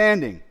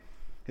understanding.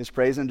 His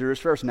praise endures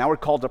forever. Now we're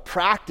called to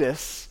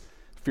practice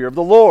fear of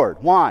the Lord.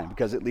 Why?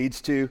 Because it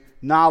leads to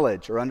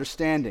knowledge or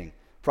understanding.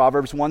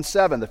 Proverbs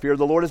 1:7, the fear of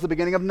the Lord is the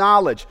beginning of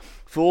knowledge.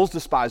 Fools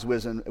despise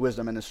wisdom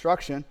and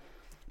instruction.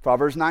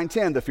 Proverbs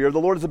 9:10, the fear of the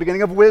Lord is the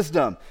beginning of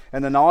wisdom,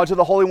 and the knowledge of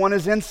the Holy One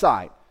is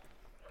insight.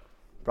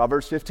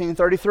 Proverbs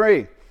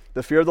 15:33,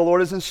 the fear of the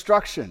Lord is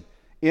instruction.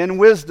 In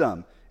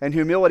wisdom and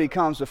humility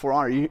comes before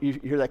honor. You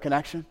hear that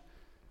connection?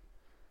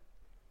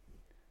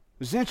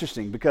 It's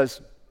interesting because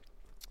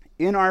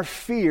in our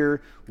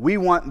fear, we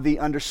want the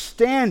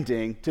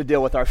understanding to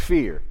deal with our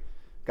fear.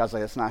 God's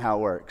like, that's not how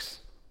it works.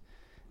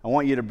 I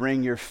want you to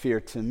bring your fear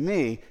to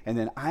me, and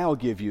then I'll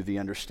give you the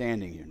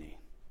understanding you need.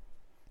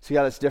 See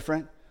how that's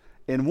different?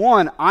 In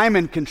one, I'm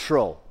in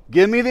control.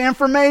 Give me the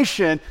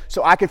information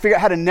so I can figure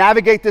out how to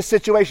navigate this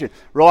situation.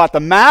 Roll out the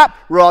map,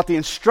 roll out the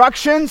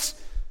instructions,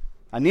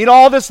 I need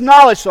all this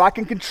knowledge so I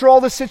can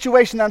control the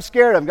situation that I'm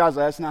scared of. God's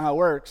like, that's not how it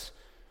works.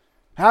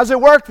 How does it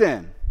work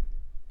then?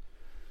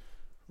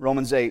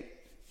 Romans 8,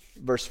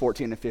 verse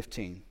 14 and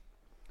 15.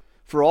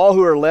 For all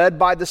who are led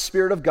by the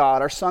Spirit of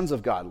God are sons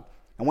of God.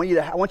 I want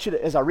you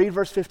to, as I read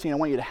verse 15, I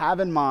want you to have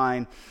in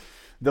mind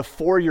the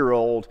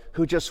 4-year-old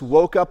who just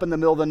woke up in the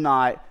middle of the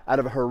night out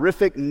of a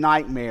horrific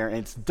nightmare, and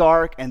it's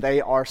dark and they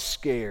are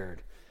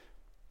scared.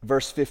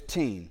 Verse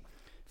 15.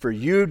 For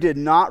you did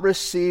not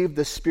receive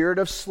the spirit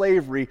of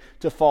slavery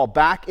to fall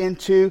back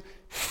into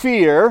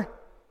fear.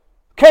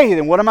 Okay,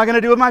 then what am I going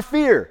to do with my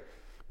fear?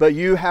 But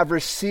you have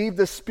received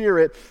the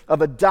spirit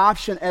of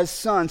adoption as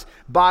sons,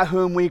 by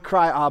whom we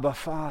cry, Abba,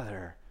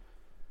 Father.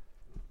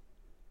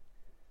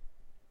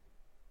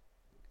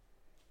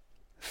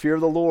 Fear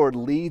of the Lord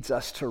leads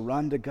us to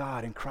run to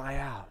God and cry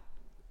out,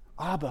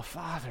 Abba,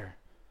 Father.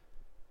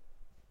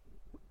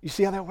 You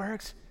see how that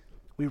works?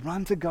 We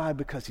run to God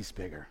because He's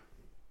bigger.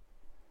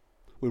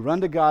 We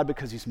run to God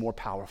because He's more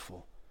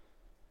powerful.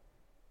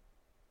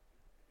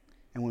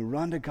 And we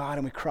run to God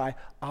and we cry,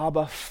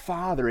 Abba,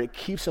 Father. It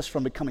keeps us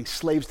from becoming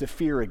slaves to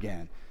fear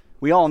again.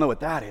 We all know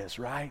what that is,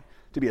 right?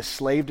 To be a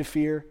slave to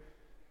fear.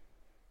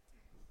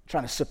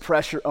 Trying to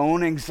suppress your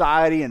own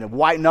anxiety and to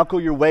white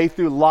knuckle your way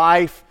through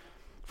life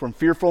from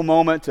fearful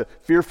moment to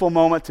fearful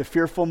moment to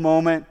fearful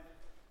moment.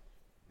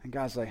 And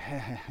God's like,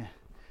 hey,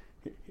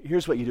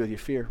 here's what you do with your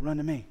fear. Run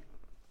to me.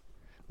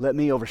 Let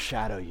me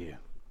overshadow you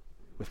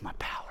with my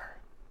power.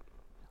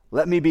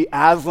 Let me be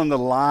Aslan the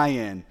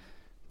lion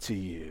to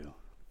you.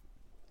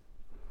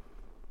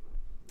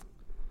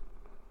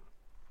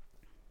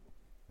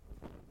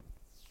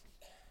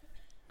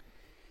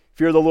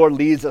 Fear of the Lord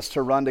leads us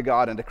to run to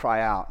God and to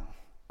cry out,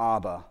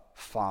 Abba,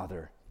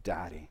 Father,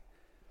 Daddy,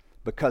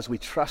 because we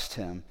trust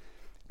Him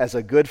as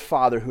a good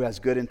Father who has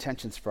good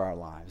intentions for our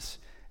lives.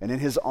 And in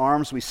His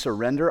arms we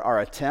surrender our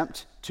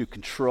attempt to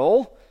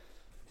control,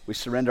 we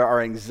surrender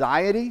our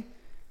anxiety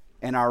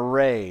and our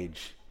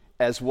rage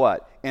as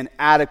what?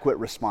 Inadequate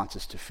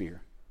responses to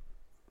fear.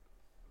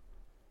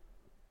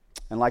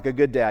 And like a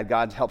good dad,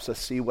 God helps us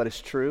see what is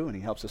true, and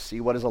He helps us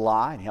see what is a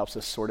lie, and He helps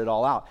us sort it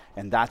all out.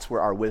 And that's where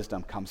our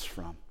wisdom comes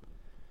from.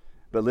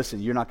 But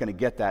listen, you're not going to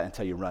get that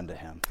until you run to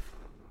Him.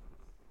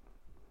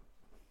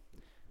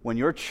 When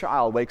your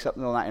child wakes up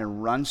in the night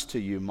and runs to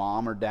you,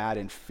 mom or dad,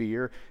 in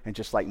fear and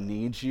just like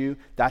needs you,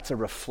 that's a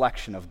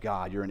reflection of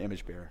God. You're an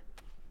image bearer.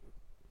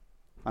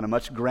 On a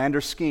much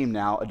grander scheme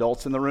now,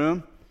 adults in the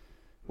room,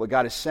 what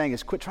God is saying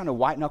is quit trying to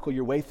white knuckle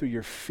your way through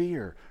your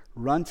fear.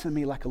 Run to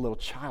me like a little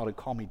child and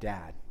call me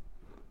dad.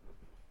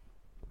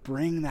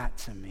 Bring that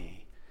to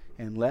me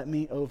and let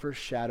me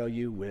overshadow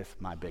you with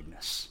my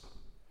bigness.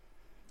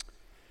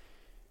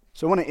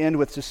 So I want to end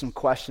with just some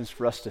questions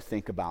for us to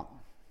think about.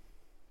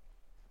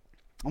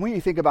 I want you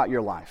to think about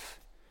your life.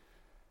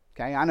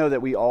 Okay, I know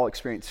that we all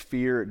experience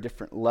fear at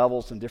different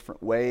levels and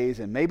different ways,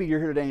 and maybe you're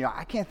here today and you're like,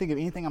 I can't think of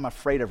anything I'm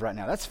afraid of right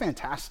now. That's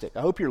fantastic.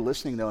 I hope you're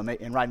listening, though,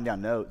 and writing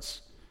down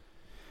notes.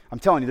 I'm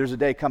telling you, there's a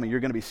day coming you're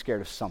going to be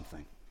scared of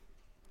something.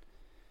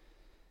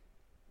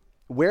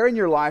 Where in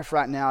your life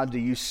right now do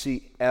you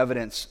see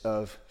evidence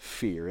of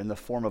fear in the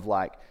form of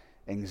like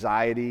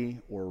anxiety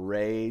or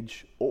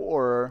rage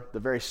or the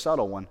very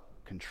subtle one,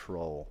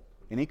 control?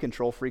 Any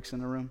control freaks in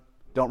the room?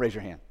 Don't raise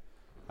your hand.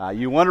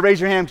 You want to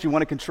raise your hand because you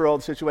want to control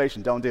the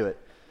situation. Don't do it.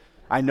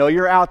 I know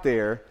you're out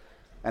there,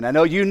 and I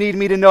know you need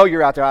me to know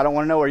you're out there. I don't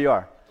want to know where you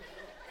are.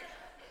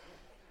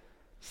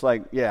 It's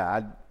like,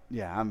 I'm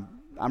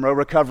a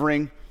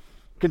recovering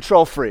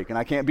control freak, and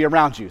I can't be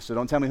around you, so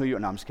don't tell me who you are.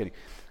 No, I'm just kidding.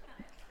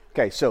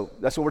 Okay, so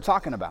that's what we're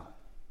talking about.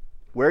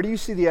 Where do you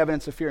see the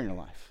evidence of fear in your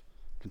life?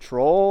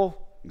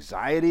 Control,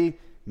 anxiety,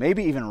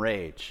 maybe even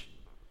rage.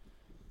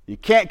 You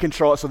can't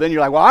control it, so then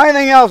you're like, well,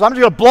 anything else, I'm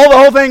just going to blow the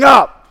whole thing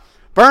up.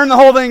 Burn the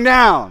whole thing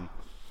down.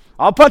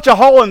 I'll punch a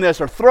hole in this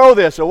or throw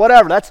this or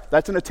whatever.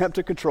 That's an attempt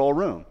to control a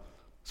room.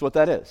 That's what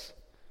that is.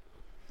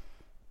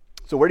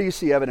 So where do you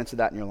see evidence of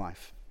that in your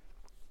life?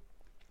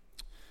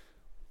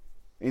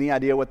 Any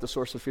idea what the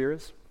source of fear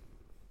is?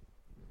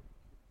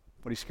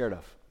 What are you scared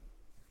of?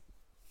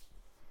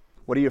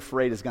 What are you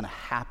afraid is going to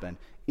happen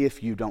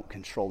if you don't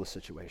control the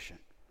situation?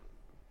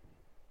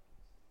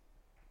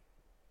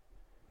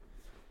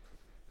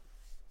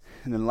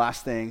 And then the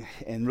last thing,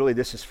 and really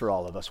this is for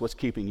all of us, what's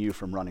keeping you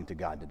from running to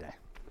God today?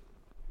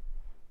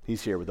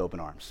 He's here with open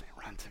arms saying,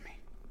 run to me.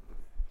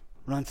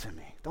 Run to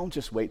me. Don't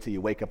just wait till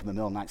you wake up in the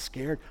middle of the night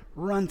scared.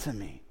 Run to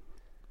me.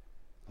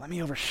 Let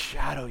me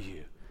overshadow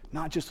you,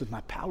 not just with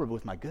my power, but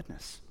with my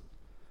goodness,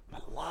 my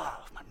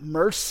love, my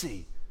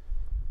mercy.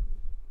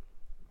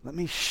 Let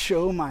me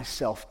show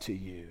myself to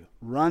you.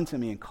 Run to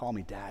me and call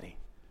me daddy.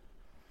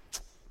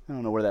 I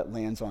don't know where that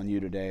lands on you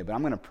today, but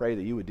I'm going to pray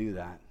that you would do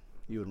that.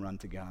 You would run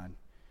to God.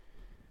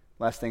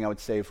 Last thing I would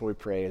say before we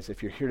pray is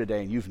if you're here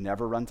today and you've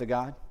never run to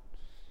God,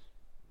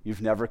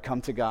 you've never come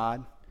to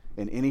God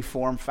in any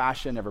form,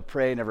 fashion, never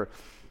prayed, never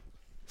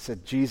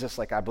said, Jesus,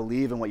 like I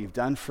believe in what you've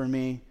done for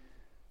me.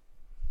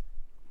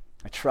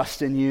 I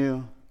trust in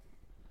you.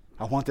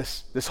 I want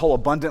this whole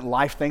abundant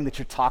life thing that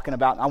you're talking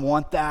about. I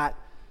want that.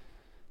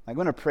 I'm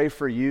going to pray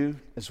for you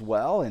as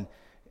well. And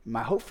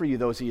my hope for you,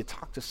 though, is that you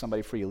talk to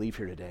somebody before you leave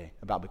here today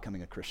about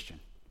becoming a Christian.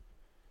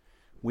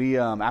 We,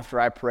 after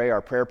I pray,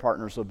 our prayer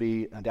partners will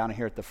be down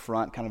here at the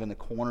front, kind of in the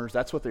corners.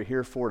 That's what they're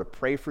here for, to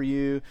pray for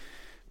you,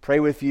 pray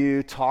with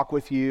you, talk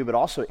with you, but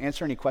also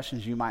answer any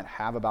questions you might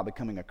have about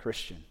becoming a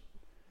Christian.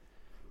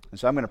 And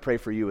so I'm going to pray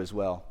for you as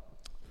well.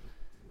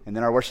 And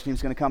then our worship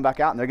team's going to come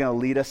back out, and they're going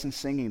to lead us in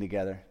singing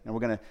together. And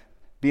we're going to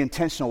be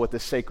intentional with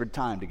this sacred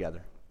time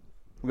together.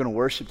 We're going to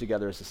worship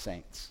together as the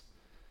saints.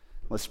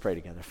 Let's pray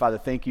together. Father,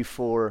 thank you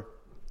for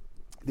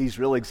these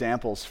real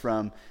examples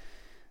from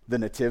the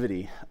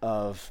nativity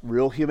of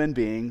real human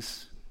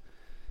beings,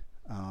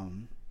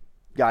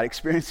 God,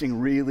 experiencing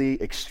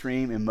really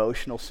extreme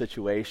emotional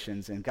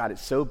situations. And God,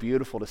 it's so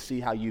beautiful to see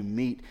how you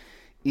meet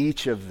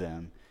each of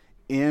them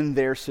in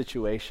their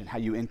situation, how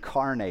you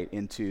incarnate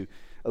into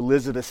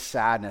Elizabeth's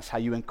sadness, how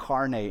you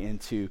incarnate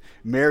into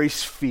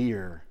Mary's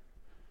fear.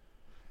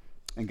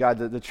 And God,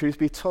 the truth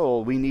be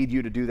told, we need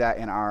you to do that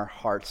in our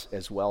hearts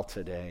as well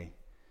today.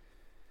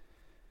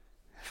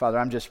 Father,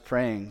 I'm just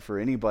praying for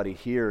anybody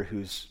here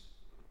who's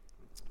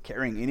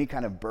carrying any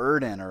kind of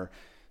burden or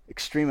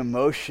extreme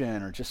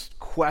emotion or just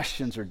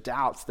questions or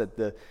doubts, that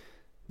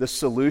the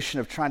solution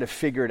of trying to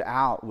figure it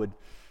out would,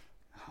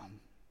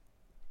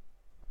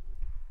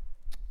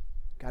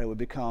 God, it would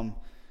become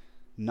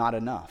not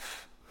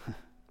enough.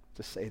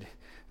 To say it,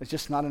 it's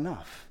just not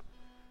enough.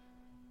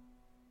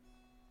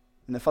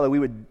 And then, Father, we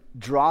would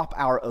drop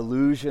our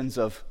illusions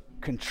of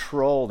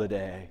control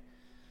today,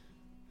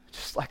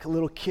 just like a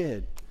little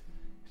kid,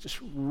 just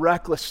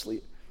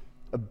recklessly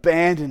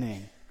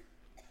abandoning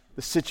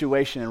the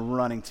situation and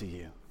running to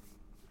you.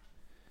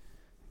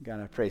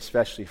 God, I pray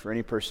especially for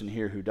any person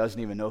here who doesn't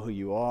even know who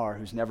you are,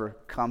 who's never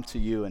come to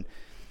you and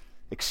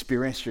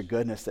experienced your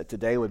goodness, that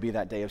today would be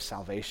that day of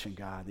salvation,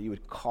 God, that you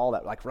would call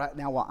that, like right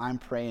now while I'm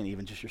praying,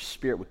 even just your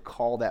Spirit would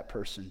call that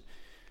person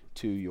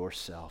to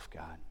yourself,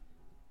 God.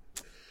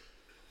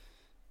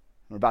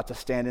 We're about to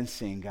stand and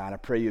sing, God. I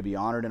pray you be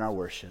honored in our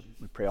worship.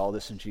 We pray all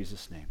this in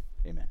Jesus' name.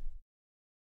 Amen.